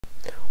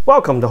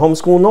Welcome to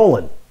Homeschool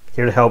Nolan,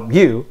 here to help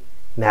you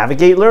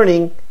navigate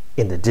learning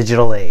in the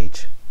digital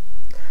age.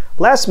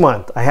 Last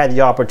month, I had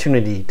the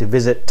opportunity to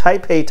visit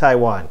Taipei,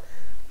 Taiwan,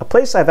 a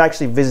place I've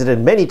actually visited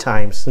many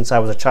times since I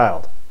was a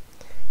child.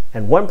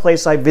 And one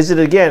place I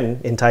visited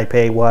again in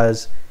Taipei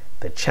was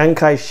the Chiang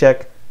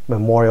Kai-Shek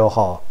Memorial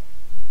Hall.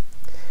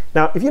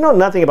 Now, if you know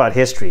nothing about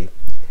history,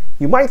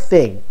 you might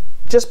think,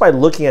 just by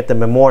looking at the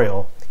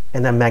memorial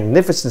and the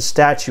magnificent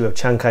statue of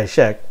Chiang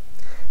Kai-Shek,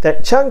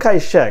 that Chiang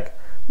Kai-Shek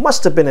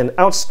must have been an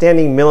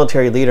outstanding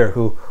military leader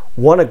who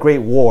won a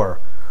great war,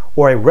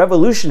 or a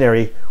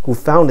revolutionary who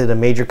founded a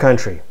major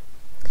country.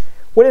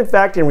 When in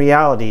fact, in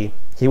reality,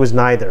 he was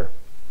neither.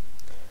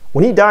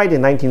 When he died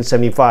in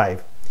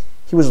 1975,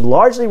 he was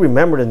largely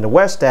remembered in the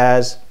West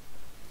as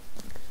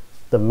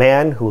the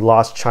man who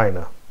lost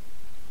China.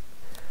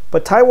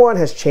 But Taiwan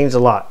has changed a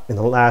lot in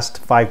the last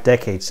 5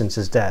 decades since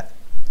his death,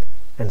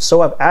 and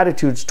so have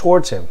attitudes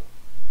towards him.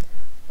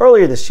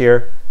 Earlier this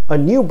year, a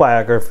new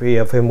biography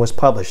of him was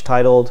published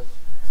titled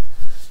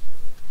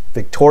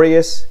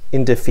Victorious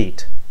in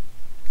Defeat,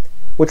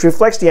 which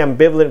reflects the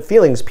ambivalent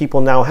feelings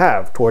people now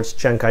have towards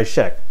Chiang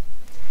Kai-Shek.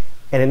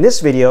 And in this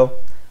video,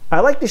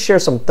 I'd like to share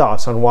some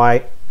thoughts on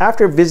why,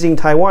 after visiting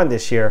Taiwan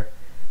this year,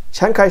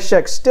 Chiang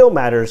Kai-Shek still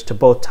matters to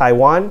both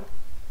Taiwan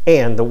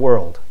and the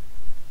world.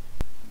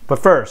 But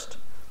first,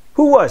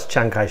 who was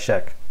Chiang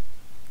Kai-Shek?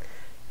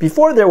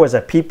 Before there was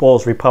a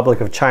People's Republic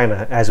of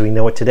China as we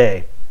know it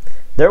today,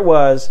 there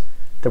was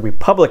the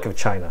Republic of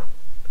China,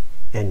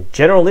 and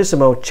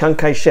Generalissimo Chiang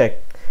Kai-Shek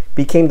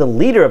became the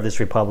leader of this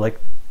republic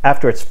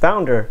after its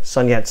founder,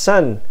 Sun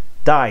Yat-sen,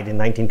 died in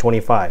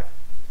 1925.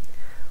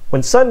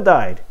 When Sun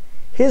died,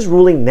 his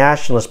ruling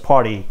nationalist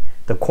party,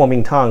 the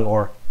Kuomintang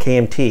or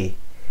KMT,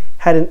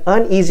 had an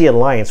uneasy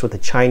alliance with the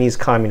Chinese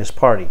Communist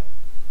Party.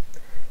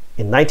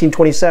 In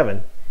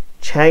 1927,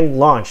 Chiang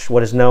launched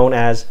what is known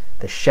as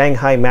the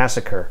Shanghai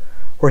Massacre,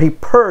 where he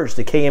purged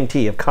the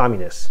KMT of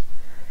communists.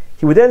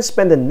 He would then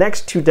spend the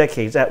next 2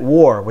 decades at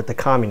war with the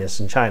communists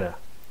in China.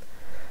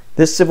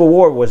 This civil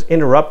war was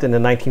interrupted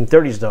in the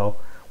 1930s, though,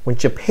 when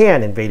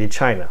Japan invaded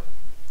China.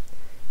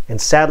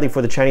 And sadly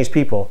for the Chinese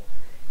people,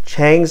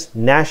 Chiang's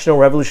National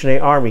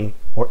Revolutionary Army,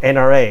 or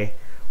NRA,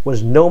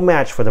 was no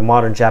match for the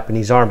modern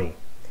Japanese army.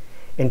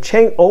 And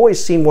Chiang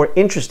always seemed more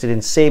interested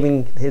in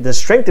saving the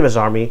strength of his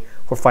army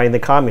for fighting the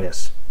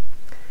communists.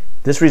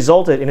 This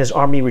resulted in his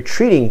army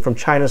retreating from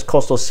China's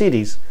coastal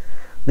cities,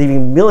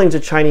 leaving millions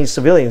of Chinese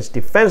civilians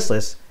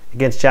defenseless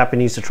against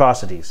Japanese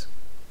atrocities.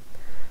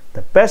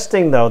 The best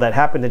thing, though, that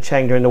happened to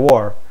Chiang during the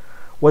war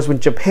was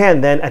when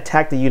Japan then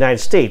attacked the United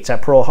States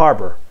at Pearl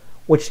Harbor,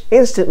 which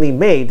instantly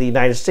made the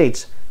United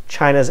States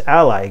China's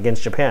ally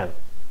against Japan.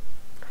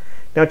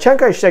 Now, Chiang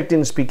Kai-Shek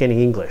didn't speak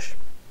any English,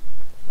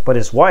 but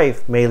his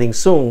wife, Mei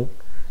Ling-sung,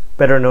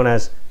 better known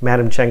as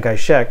Madam Chiang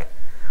Kai-Shek,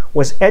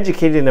 was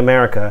educated in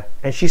America,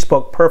 and she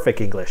spoke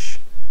perfect English.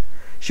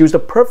 She was the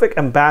perfect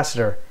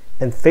ambassador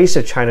and face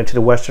of China to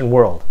the Western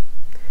world.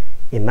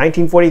 In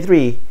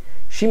 1943,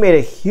 she made a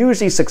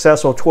hugely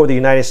successful tour of the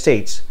United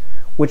States,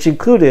 which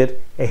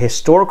included a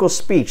historical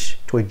speech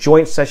to a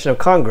joint session of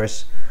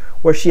Congress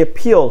where she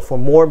appealed for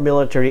more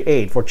military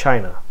aid for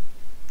China.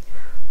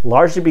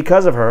 Largely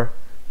because of her,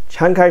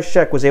 Chiang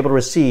Kai-Shek was able to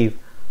receive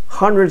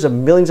hundreds of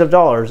millions of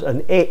dollars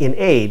in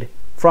aid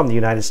from the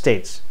United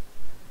States.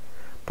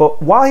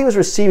 But while he was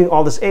receiving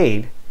all this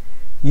aid,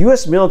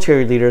 U.S.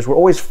 military leaders were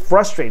always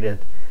frustrated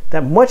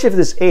that much of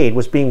this aid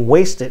was being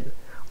wasted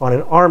on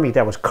an army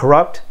that was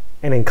corrupt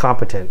and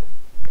incompetent.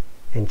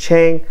 And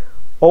Chiang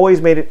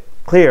always made it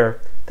clear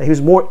that he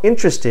was more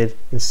interested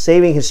in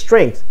saving his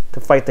strength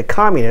to fight the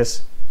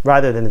communists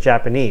rather than the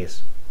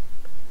Japanese.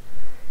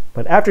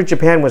 But after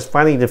Japan was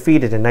finally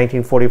defeated in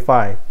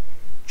 1945,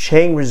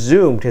 Chiang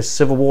resumed his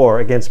civil war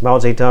against Mao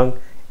Zedong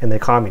and the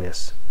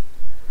communists.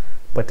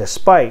 But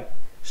despite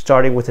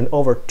starting with an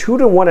over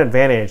 2-to-1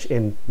 advantage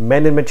in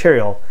men and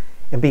material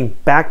and being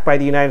backed by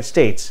the United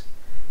States,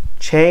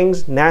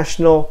 Chiang's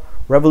National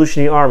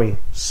Revolutionary Army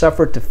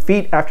suffered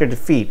defeat after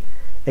defeat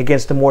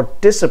against a more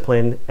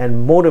disciplined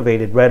and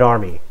motivated Red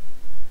Army.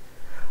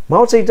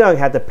 Mao Zedong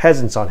had the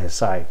peasants on his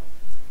side.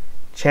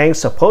 Chiang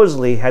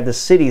supposedly had the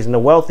cities and the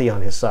wealthy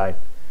on his side.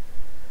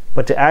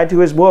 But to add to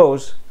his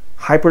woes,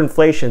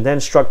 hyperinflation then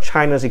struck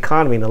China's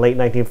economy in the late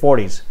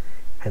 1940s,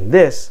 and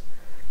this,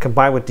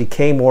 combined with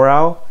decaying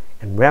morale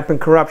and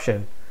rampant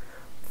corruption,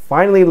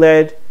 finally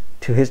led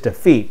to his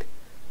defeat,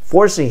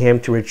 forcing him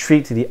to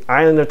retreat to the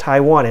island of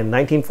Taiwan in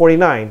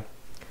 1949,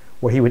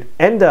 where he would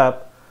end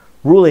up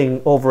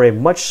ruling over a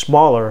much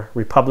smaller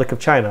Republic of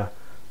China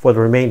for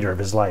the remainder of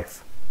his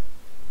life.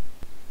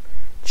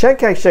 Chiang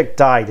Kai-Shek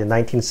died in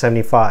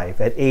 1975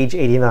 at age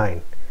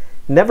 89,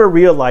 never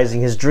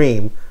realizing his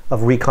dream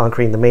of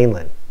reconquering the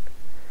mainland.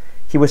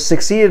 He was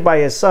succeeded by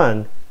his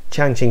son,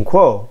 Chiang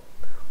Ching-kuo,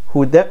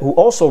 who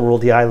also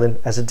ruled the island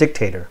as a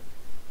dictator.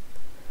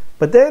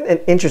 But then an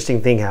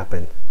interesting thing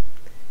happened.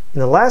 In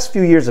the last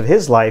few years of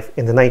his life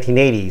in the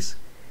 1980s,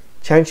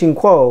 Chiang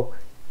Ching-kuo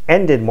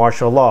ended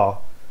martial law,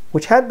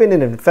 which had been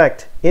in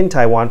effect in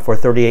Taiwan for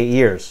 38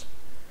 years.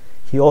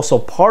 he also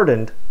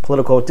pardoned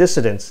political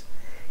dissidents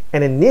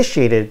and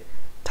initiated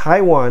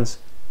Taiwan's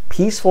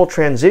peaceful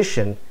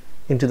transition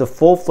into the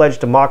full-fledged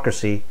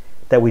democracy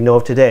that we know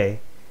of today,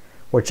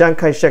 where Chiang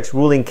Kai-shek's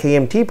ruling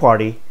KMT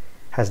party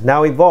has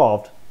now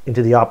evolved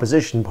into the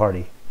opposition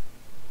party.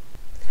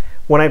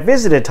 When I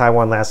visited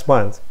Taiwan last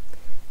month,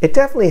 it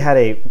definitely had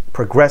a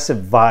progressive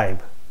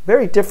vibe,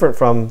 very different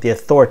from the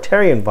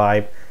authoritarian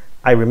vibe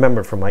I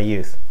remember from my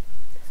youth.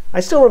 I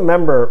still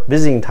remember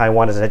visiting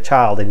Taiwan as a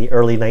child in the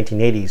early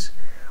 1980s,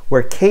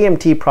 where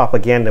KMT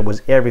propaganda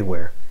was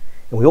everywhere,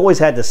 and we always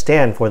had to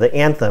stand for the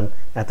anthem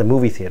at the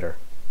movie theater.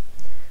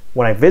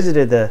 When I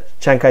visited the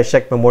Chiang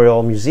Kai-Shek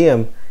Memorial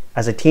Museum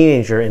as a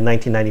teenager in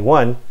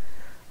 1991,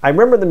 I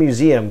remember the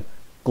museum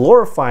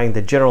glorifying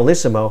the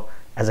Generalissimo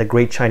as a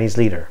great Chinese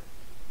leader.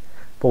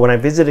 But when I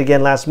visited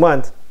again last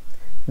month,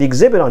 the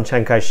exhibit on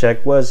Chiang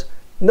Kai-shek was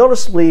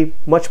noticeably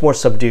much more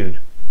subdued.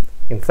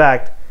 In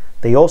fact,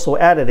 they also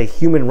added a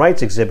human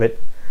rights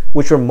exhibit,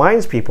 which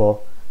reminds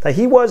people that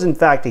he was in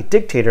fact a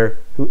dictator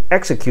who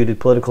executed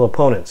political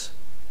opponents.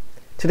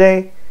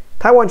 Today,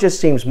 Taiwan just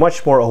seems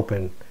much more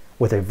open,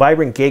 with a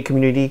vibrant gay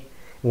community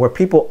and where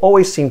people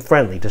always seem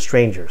friendly to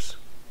strangers.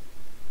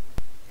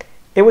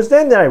 It was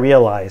then that I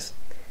realized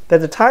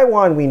that the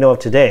Taiwan we know of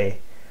today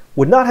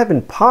would not have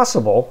been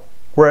possible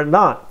were it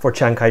not for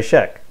Chiang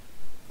Kai-shek.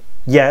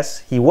 Yes,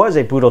 he was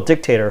a brutal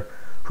dictator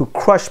who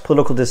crushed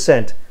political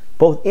dissent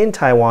both in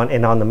Taiwan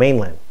and on the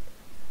mainland.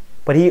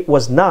 But he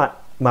was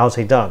not Mao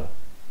Zedong.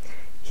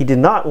 He did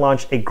not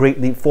launch a great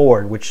leap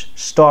forward which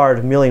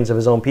starved millions of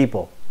his own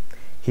people.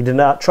 He did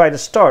not try to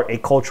start a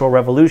cultural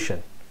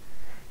revolution.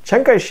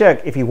 Chiang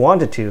Kai-shek, if he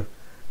wanted to,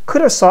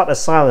 could have sought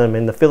asylum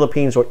in the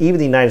Philippines or even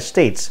the United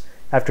States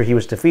after he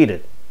was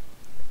defeated.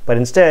 But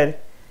instead,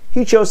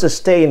 he chose to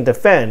stay and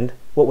defend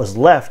what was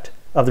left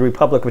of the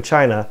Republic of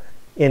China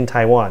in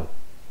Taiwan.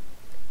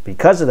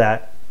 Because of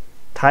that,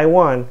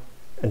 Taiwan,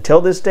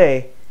 until this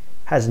day,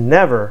 has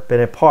never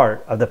been a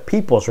part of the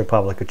People's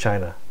Republic of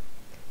China.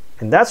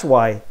 And that's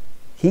why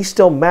he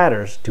still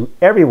matters to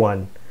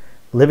everyone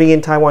living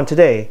in Taiwan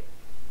today,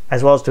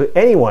 as well as to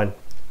anyone,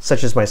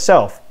 such as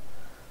myself,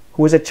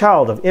 who is a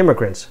child of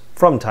immigrants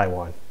from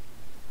Taiwan.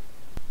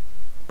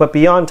 But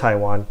beyond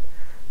Taiwan,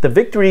 the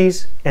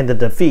victories and the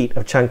defeat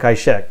of Chiang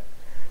Kai-shek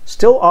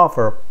still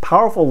offer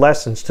powerful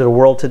lessons to the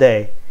world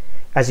today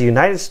as the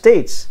United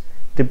States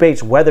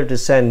debates whether to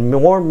send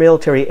more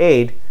military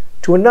aid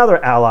to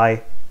another ally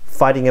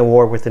fighting a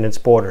war within its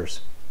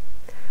borders.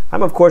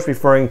 I'm of course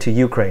referring to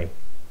Ukraine.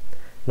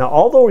 Now,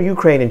 although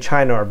Ukraine and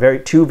China are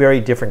two very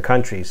different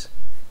countries,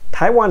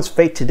 Taiwan's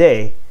fate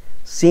today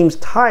seems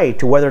tied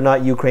to whether or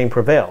not Ukraine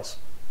prevails.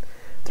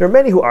 There are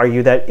many who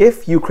argue that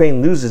if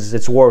Ukraine loses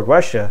its war with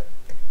Russia,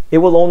 it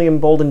will only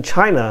embolden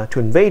China to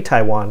invade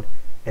Taiwan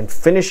and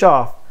finish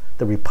off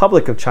the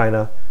Republic of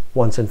China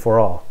once and for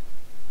all.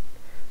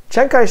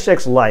 Chiang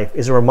Kai-shek's life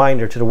is a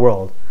reminder to the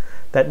world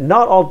that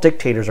not all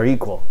dictators are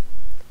equal,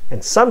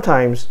 and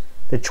sometimes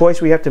the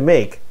choice we have to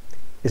make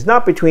is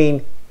not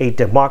between a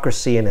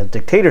democracy and a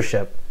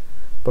dictatorship,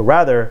 but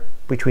rather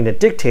between a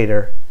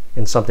dictator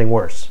and something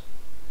worse.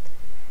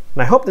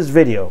 And I hope this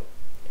video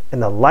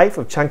and the life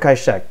of Chiang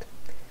Kai-shek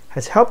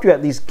has helped you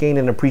at least gain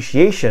an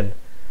appreciation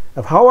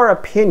of how our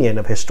opinion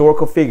of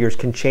historical figures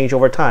can change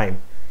over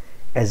time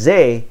as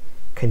they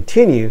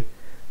continue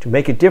to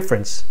make a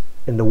difference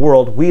in the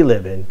world we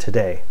live in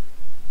today.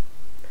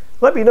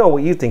 Let me know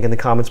what you think in the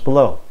comments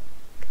below.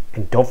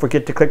 And don't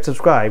forget to click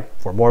subscribe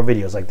for more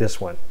videos like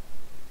this one.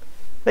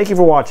 Thank you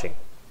for watching.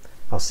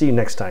 I'll see you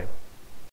next time.